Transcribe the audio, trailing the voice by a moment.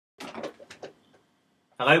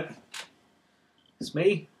Hello, it's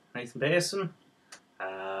me, Nathan Pearson.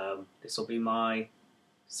 This will be my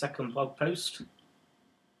second blog post,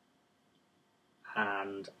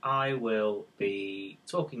 and I will be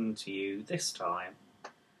talking to you this time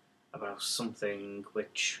about something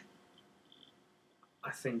which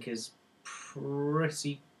I think is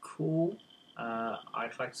pretty cool.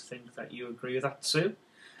 I'd like to think that you agree with that too.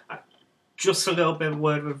 Just a little bit of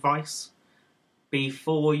word of advice.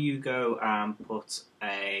 Before you go and put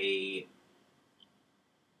a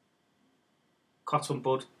cotton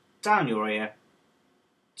bud down your ear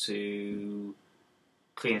to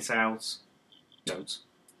clean it out, don't.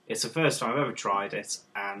 It's the first time I've ever tried it,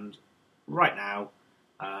 and right now,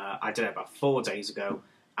 I did it about 4 days ago,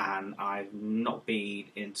 and I've not been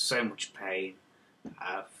in so much pain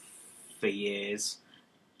for years,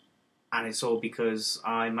 and it's all because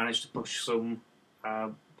I managed to push some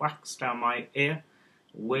wax down my ear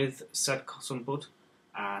with said cotton bud,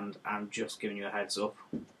 and I'm just giving you a heads up,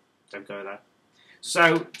 don't go there.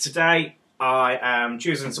 So today I am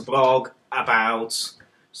choosing to blog about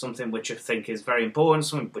something which I think is very important,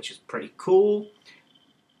 something which is pretty cool,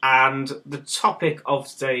 and the topic of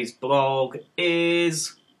today's blog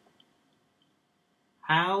is: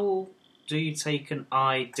 how do you take an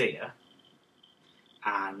idea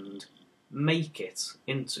and make it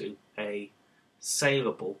into a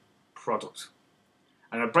saleable product?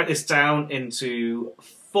 And I break this down into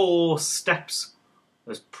 4 steps.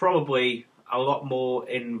 There's probably a lot more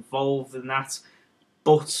involved than that,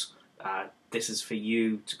 but this is for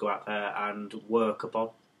you to go out there and work upon.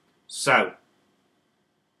 So,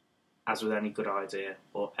 as with any good idea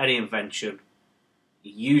or any invention,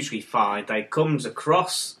 you usually find that it comes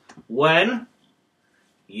across when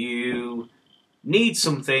you need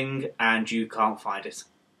something and you can't find it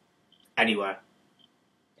anywhere.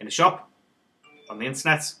 In a shop, on the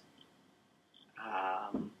internet,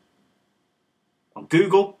 on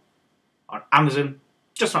Google, on Amazon,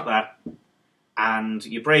 just not there. And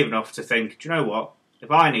you're brave enough to think, do you know what,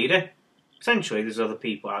 if I need it, potentially there's other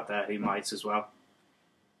people out there who might as well.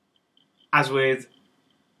 As with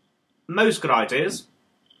most good ideas,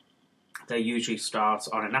 they usually start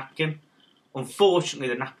on a napkin. Unfortunately,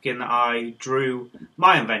 the napkin that I drew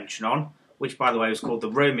my invention on, which by the way was called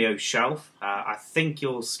the Romeo shelf, I think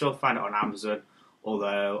you'll still find it on Amazon,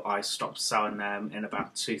 although I stopped selling them in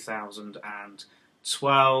about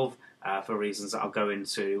 2012 for reasons that I'll go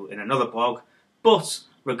into in another blog. But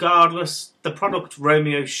regardless, the product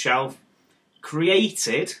Romeo shelf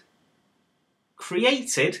created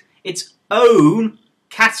its own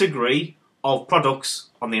category of products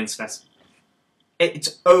on the internet.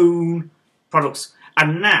 Its own products.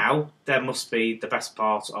 And now there must be the best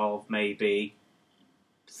part of maybe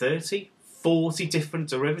 30, 40 different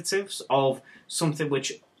derivatives of something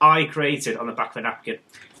which I created on the back of a napkin.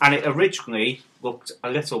 And it originally looked a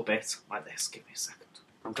little bit like this. Give me a second.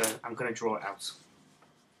 I'm going to draw it out.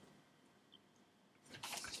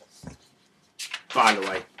 By the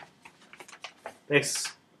way, this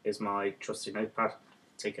is my trusty notepad.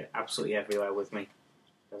 Take it absolutely everywhere with me.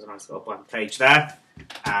 There's a nice little blank page there.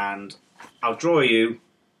 And I'll draw you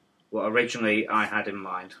what originally I had in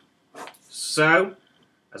mind. So,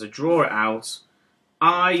 as I draw it out,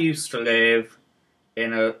 I used to live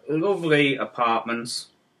in a lovely apartment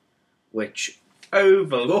which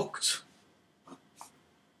overlooked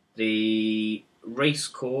the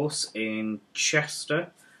racecourse in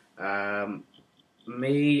Chester.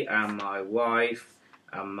 Me and my wife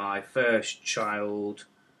and my first child,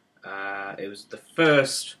 it was the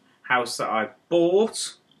first house that I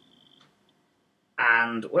bought,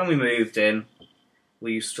 and when we moved in,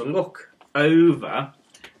 we used to look over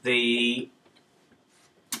the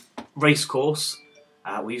racecourse.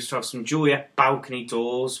 We used to have some Juliet balcony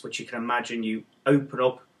doors, which you can imagine you open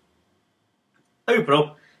up, have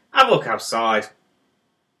a look outside,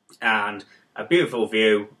 and a beautiful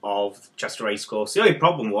view of Chester Racecourse. The only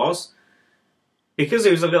problem was, because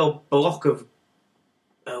it was a little block of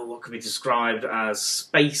what could be described as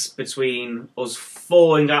space between us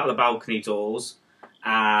falling out of the balcony doors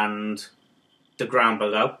and the ground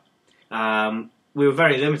below, we were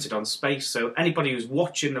very limited on space, so anybody who's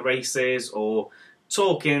watching the races or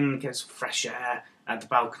talking, getting some fresh air at the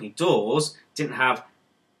balcony doors, didn't have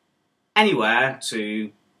anywhere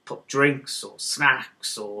to put drinks or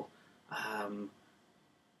snacks or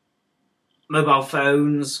mobile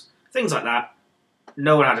phones, things like that.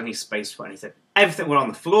 No one had any space for anything. Everything went on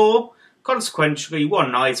the floor. Consequently,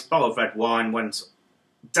 one night, a bottle of red wine went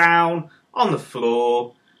down on the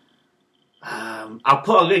floor. I'll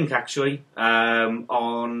put a link, actually,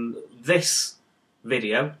 on this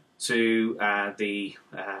video to the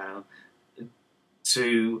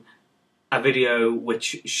to a video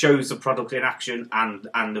which shows the product in action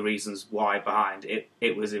and the reasons why behind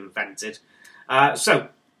it was invented. So,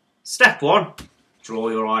 step 1, draw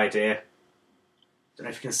your idea. Don't know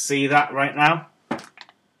if you can see that right now.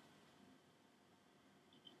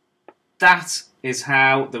 That is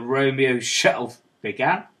how the Romeo shelf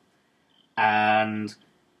began. And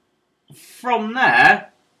from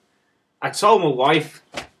there, I told my wife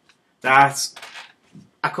that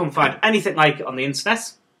I couldn't find anything like it on the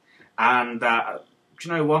internet. And do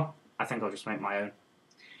you know what? I think I'll just make my own.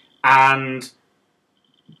 And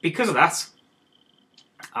because of that,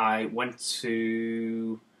 I went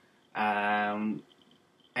to a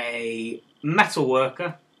metal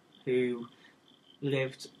worker who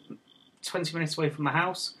lived 20 minutes away from my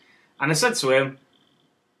house. And I said to him,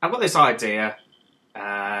 I've got this idea.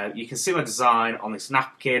 You can see my design on this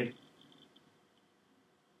napkin.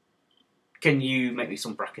 Can you make me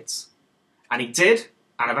some brackets? And he did.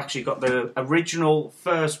 And I've actually got the original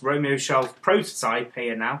first Romeo shelf prototype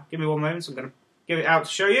here now. Give me one moment, so I'm going to give it out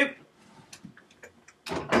to show you.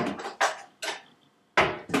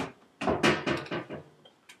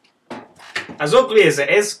 As ugly as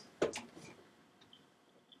it is,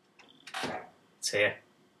 it's here.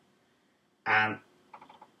 And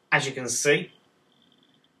as you can see,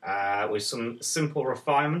 with some simple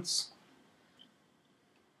refinements,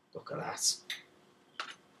 look at that.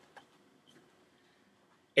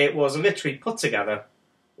 It was literally put together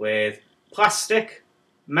with plastic,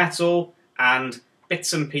 metal, and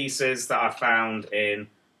bits and pieces that I found in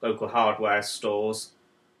local hardware stores.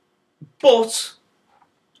 But,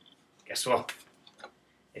 guess what?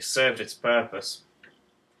 It served its purpose.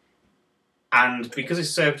 And because it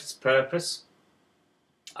served its purpose,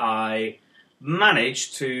 I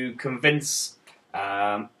managed to convince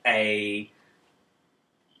a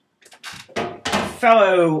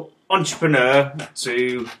fellow entrepreneur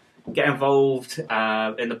to get involved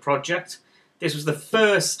in the project. This was the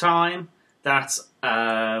first time that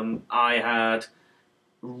I had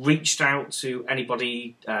reached out to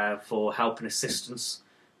anybody for help and assistance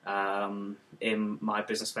in my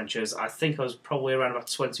business ventures. I think I was probably around about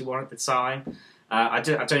 21 at the time. I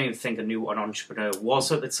don't even think I knew what an entrepreneur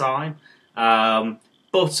was at the time.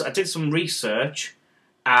 But I did some research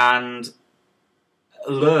and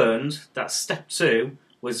learned that step 2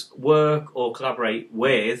 was work or collaborate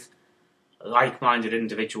with like-minded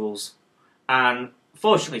individuals. And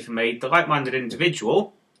fortunately for me, the like-minded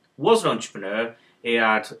individual was an entrepreneur. He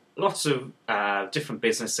had lots of different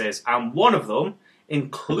businesses, and one of them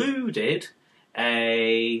included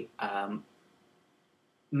a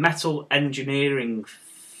metal engineering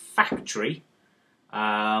factory,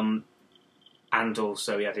 and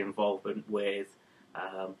also he had involvement with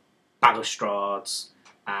balustrades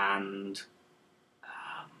and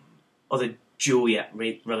other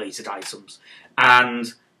Juliet-related items.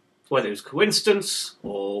 And whether it was coincidence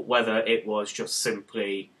or whether it was just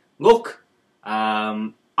simply luck,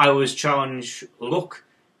 I always challenge luck,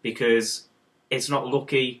 because it's not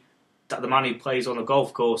lucky that the man who plays on a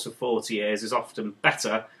golf course for 40 years is often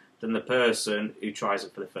better than the person who tries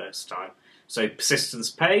it for the first time. So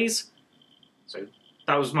persistence pays. So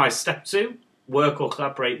that was my step 2. Work or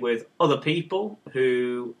collaborate with other people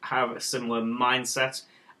who have a similar mindset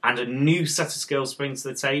and a new set of skills to bring to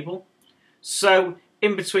the table. So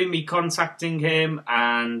in between me contacting him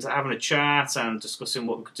and having a chat and discussing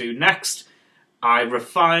what we could do next, I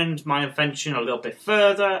refined my invention a little bit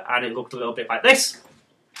further, and it looked a little bit like this.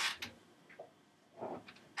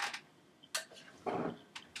 I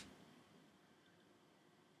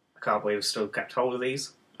can't believe I've still kept hold of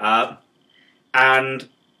these. And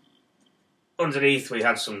underneath we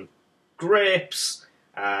had some grips,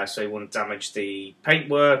 so it wouldn't damage the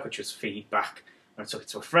paintwork, which was feedback when I took it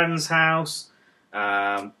to a friend's house.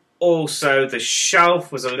 Also, the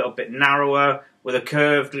shelf was a little bit narrower with a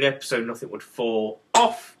curved lip, so nothing would fall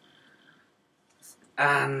off.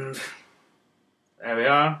 And there we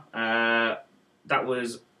are. That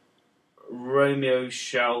was Romeo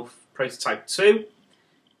Shelf Prototype 2.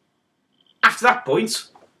 After that point,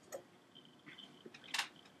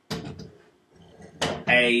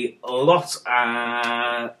 a lot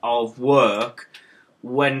of work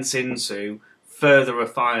went into further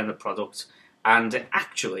refining the product, and it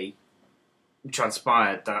actually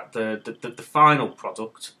transpired that the final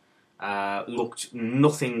product looked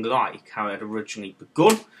nothing like how it had originally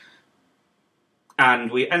begun,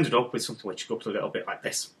 and we ended up with something which looked a little bit like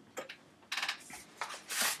this.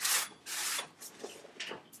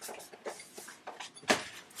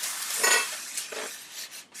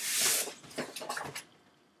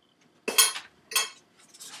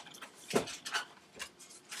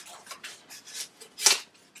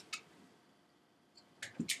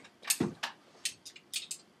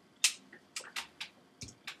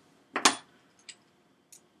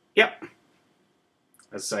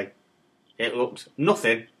 As I say, it looked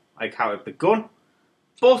nothing like how it begun,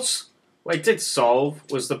 but what it did solve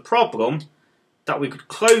was the problem that we could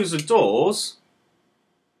close the doors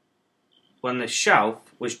when the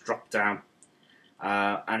shelf was dropped down.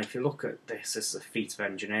 And if you look at this is a feat of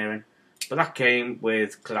engineering, but that came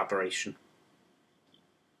with collaboration.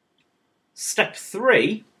 Step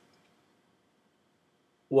 3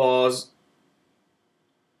 was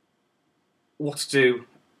what to do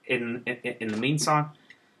in the meantime,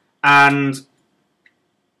 and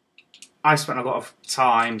I spent a lot of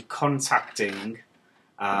time contacting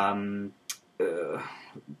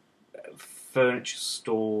furniture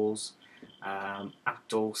stores,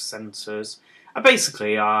 outdoor centres, and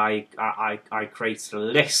basically I created a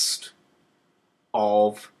list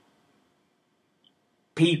of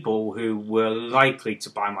people who were likely to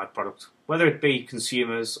buy my product, whether it be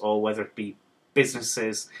consumers or whether it be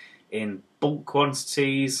businesses in bulk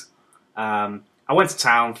quantities. I went to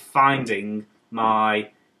town finding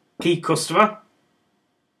my key customer,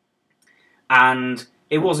 and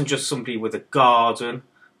it wasn't just somebody with a garden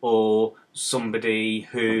or somebody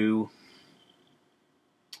who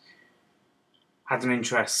had an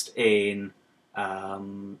interest in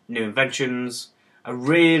new inventions. I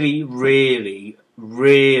really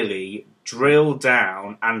drilled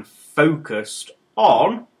down and focused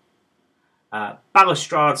on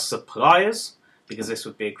balustrade suppliers, because this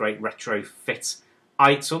would be a great retrofit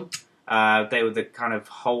item. They were the kind of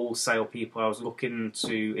wholesale people I was looking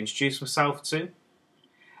to introduce myself to.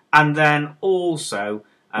 And then also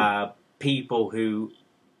people who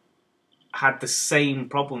had the same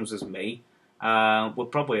problems as me, were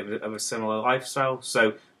probably of a similar lifestyle,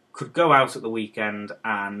 so could go out at the weekend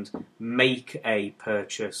and make a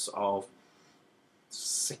purchase of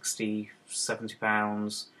 £60,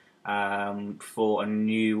 £70 for a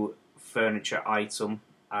new furniture item.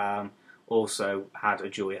 Also had a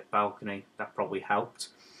Juliet balcony, that probably helped.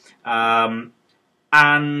 And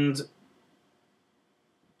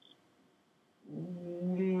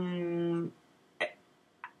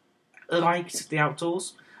liked the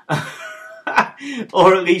outdoors.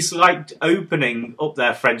 Or at least liked opening up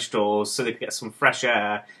their French doors so they could get some fresh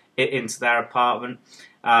air into their apartment.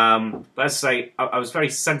 But as I say, I was very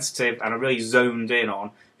sensitive and I really zoned in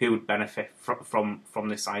on who would benefit from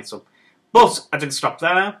this item. But I didn't stop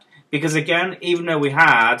there, because again, even though we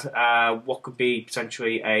had what could be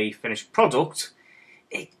potentially a finished product,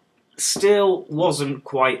 it still wasn't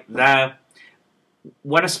quite there.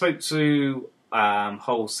 When I spoke to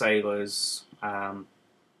wholesalers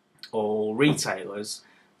or retailers,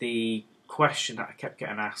 the question that I kept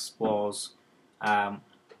getting asked was,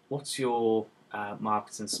 what's your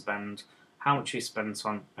marketing spend? How much you spent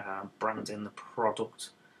on branding the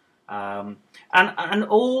product? And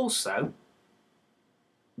also,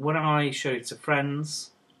 when I show it to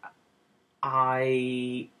friends,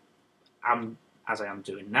 I am, as I am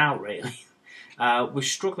doing now really, was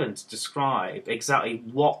struggling to describe exactly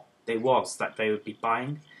what it was that they would be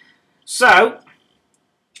buying. So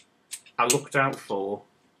I looked out for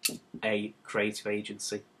a creative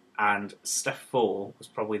agency, and step 4 was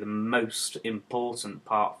probably the most important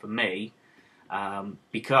part for me,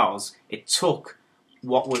 because it took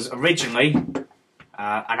what was originally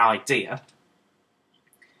an idea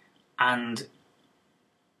and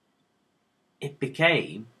it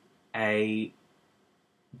became a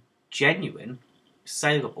genuine,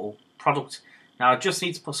 saleable product. Now I just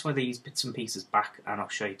need to put some of these bits and pieces back and I'll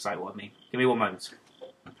show you exactly what I mean. Give me one moment.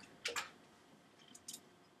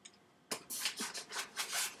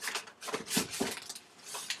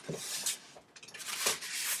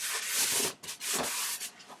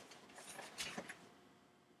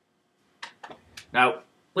 Now,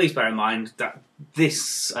 please bear in mind that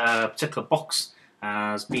this particular box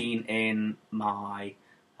has been in my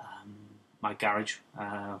my garage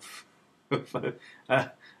for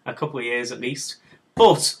a couple of years at least.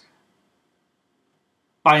 But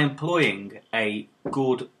by employing a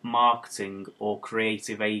good marketing or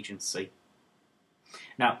creative agency,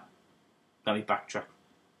 now let me backtrack.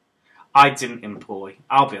 I didn't employ.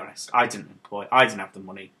 I'll be honest. I didn't have the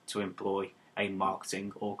money to employ a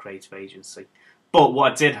marketing or creative agency. But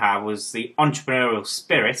what I did have was the entrepreneurial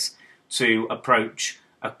spirit to approach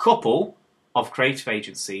a couple of creative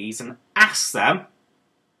agencies and ask them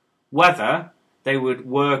whether they would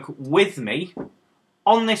work with me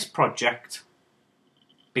on this project,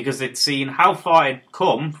 because they'd seen how far it'd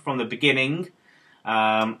come from the beginning,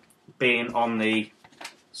 being on the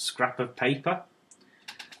scrap of paper,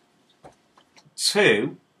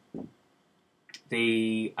 to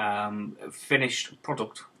the finished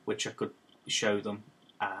product, which I could show them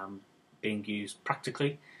being used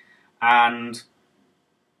practically. And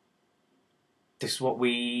this is what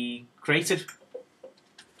we created.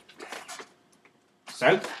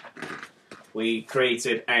 So, we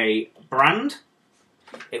created a brand.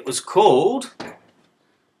 It was called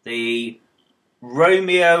the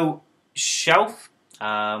Romeo Shelf,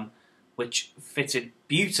 which fitted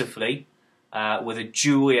beautifully with a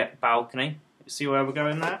Juliet balcony. See where we're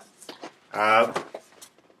going there? The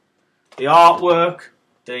artwork,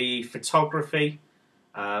 the photography,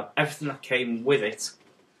 everything that came with it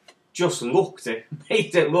just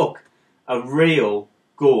made it look a real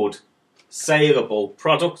good saleable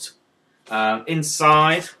product.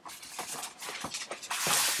 Inside,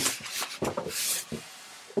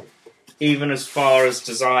 even as far as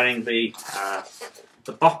designing the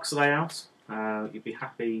box layout, you'd be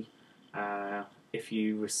happy if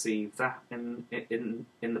you receive that in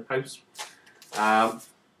the post.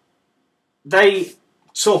 They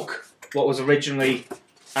took what was originally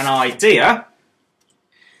an idea,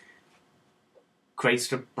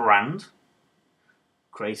 created a brand,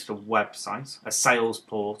 created a website, a sales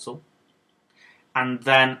portal, and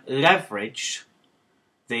then leveraged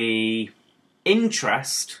the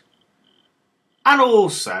interest and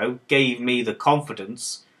also gave me the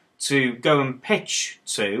confidence to go and pitch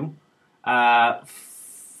to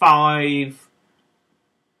 5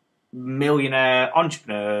 millionaire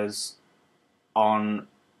entrepreneurs on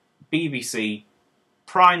BBC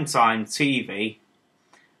primetime TV,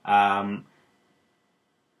 and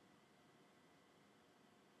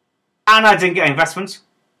I didn't get investment,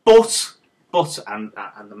 but and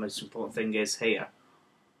the most important thing is here,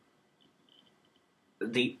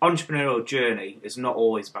 the entrepreneurial journey is not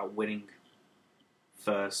always about winning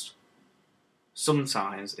first.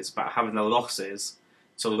 Sometimes it's about having the losses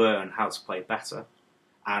to learn how to play better,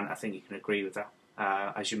 and I think you can agree with that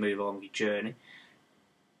as you move along your journey.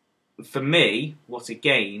 For me, what it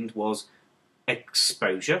gained was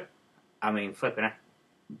exposure. I mean, flipping it.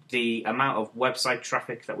 The amount of website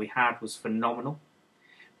traffic that we had was phenomenal.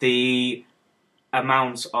 The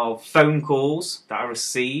amount of phone calls that I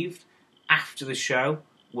received after the show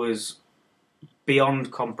was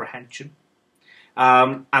beyond comprehension.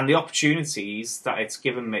 And the opportunities that it's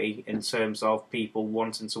given me in terms of people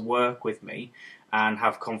wanting to work with me and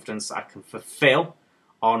have confidence that I can fulfill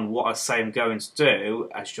on what I say I'm going to do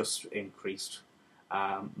has just increased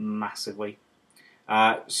massively.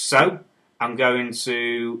 So I'm going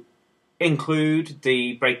to include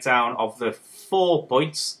the breakdown of the 4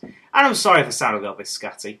 points, and I'm sorry if I sound a little bit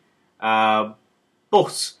scatty,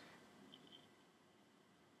 but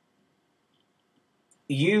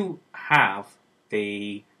you have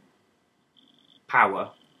the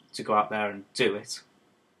power to go out there and do it.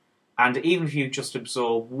 And even if you just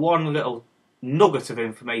absorb one little nugget of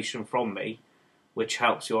information from me, which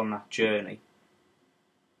helps you on that journey,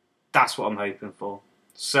 that's what I'm hoping for.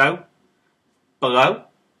 So, below,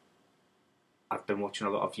 I've been watching a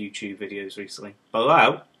lot of YouTube videos recently.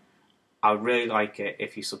 Below, I'd really like it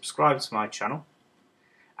if you subscribe to my channel,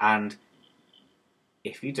 and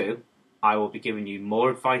if you do, I will be giving you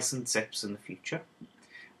more advice and tips in the future.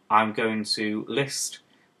 I'm going to list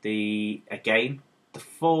the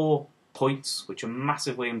 4 points which are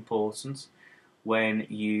massively important when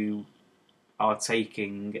you are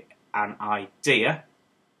taking an idea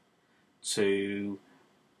to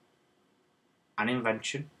an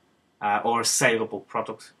invention, or a saleable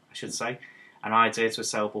product, I should say. An idea to a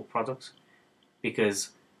saleable product,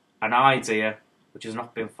 because an idea which has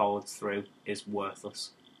not been followed through is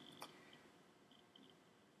worthless.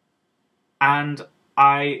 And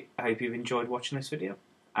I hope you've enjoyed watching this video,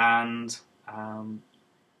 and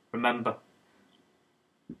remember,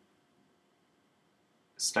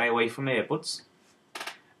 stay away from earbuds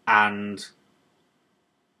and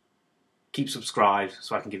keep subscribed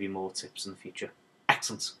so I can give you more tips in the future.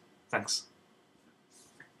 Excellent. Thanks.